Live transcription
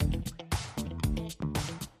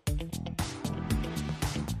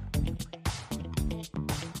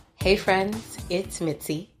Hey friends, it's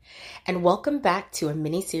Mitzi, and welcome back to a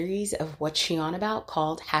mini-series of What's She On About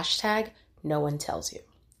called #NoOneTellsYou.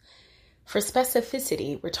 For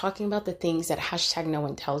specificity, we're talking about the things that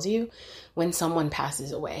 #NoOneTellsYou when someone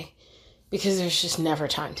passes away, because there's just never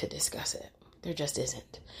time to discuss it. There just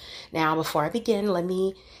isn't. Now, before I begin, let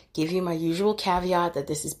me give you my usual caveat that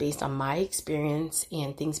this is based on my experience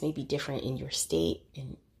and things may be different in your state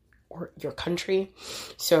or your country.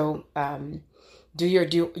 So, do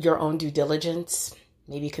your own due diligence.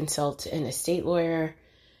 Maybe consult an estate lawyer.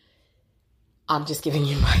 I'm just giving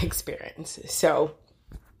you my experience. So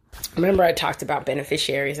remember I talked about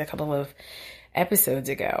beneficiaries a couple of episodes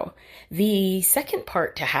ago. The second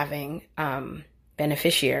part to having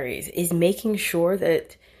beneficiaries is making sure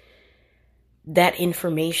that that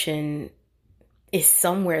information is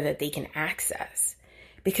somewhere that they can access.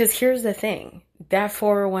 Because here's the thing, that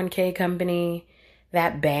 401k company,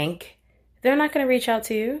 that bank, they're not going to reach out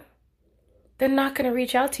to you. They're not going to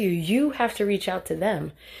reach out to you. You have to reach out to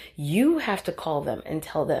them. You have to call them and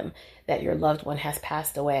tell them that your loved one has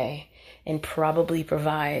passed away and probably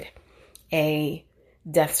provide a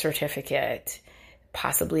death certificate,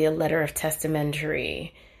 possibly a letter of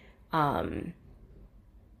testamentary,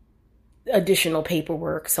 additional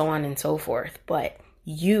paperwork, so on and so forth. But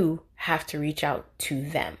you have to reach out to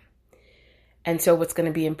them. And so what's going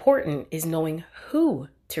to be important is knowing who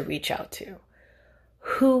to reach out to.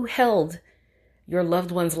 Who held your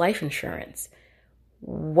loved one's life insurance?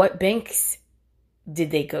 What banks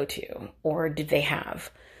did they go to or did they have?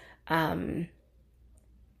 Who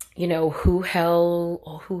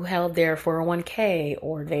held their 401k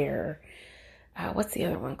or their, what's the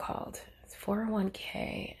other one called? It's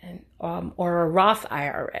 401k and or a Roth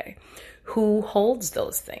IRA. Who holds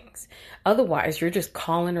those things? Otherwise, you're just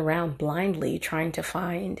calling around blindly trying to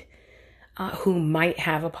find who might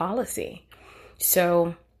have a policy.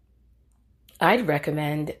 So I'd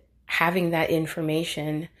recommend having that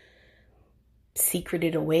information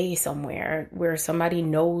secreted away somewhere where somebody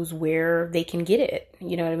knows where they can get it.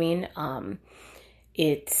 You know what I mean?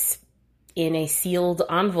 It's in a sealed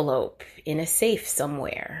envelope, in a safe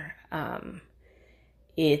somewhere.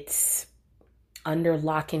 It's under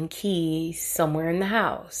lock and key somewhere in the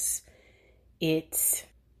house. It's,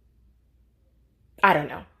 I don't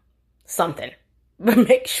know, something. But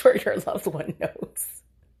make sure your loved one knows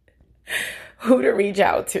who to reach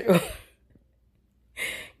out to.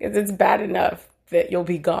 Because it's bad enough that you'll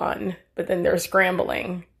be gone, but then they're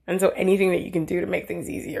scrambling. And so anything that you can do to make things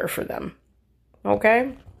easier for them.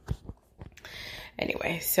 Okay?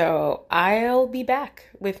 Anyway, so I'll be back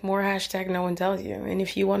with more #NoOneTellsYou. And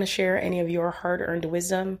if you want to share any of your hard-earned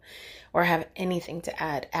wisdom or have anything to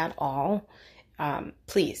add at all,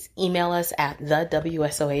 please email us at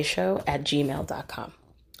thewsoashow@gmail.com.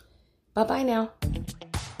 Bye-bye now.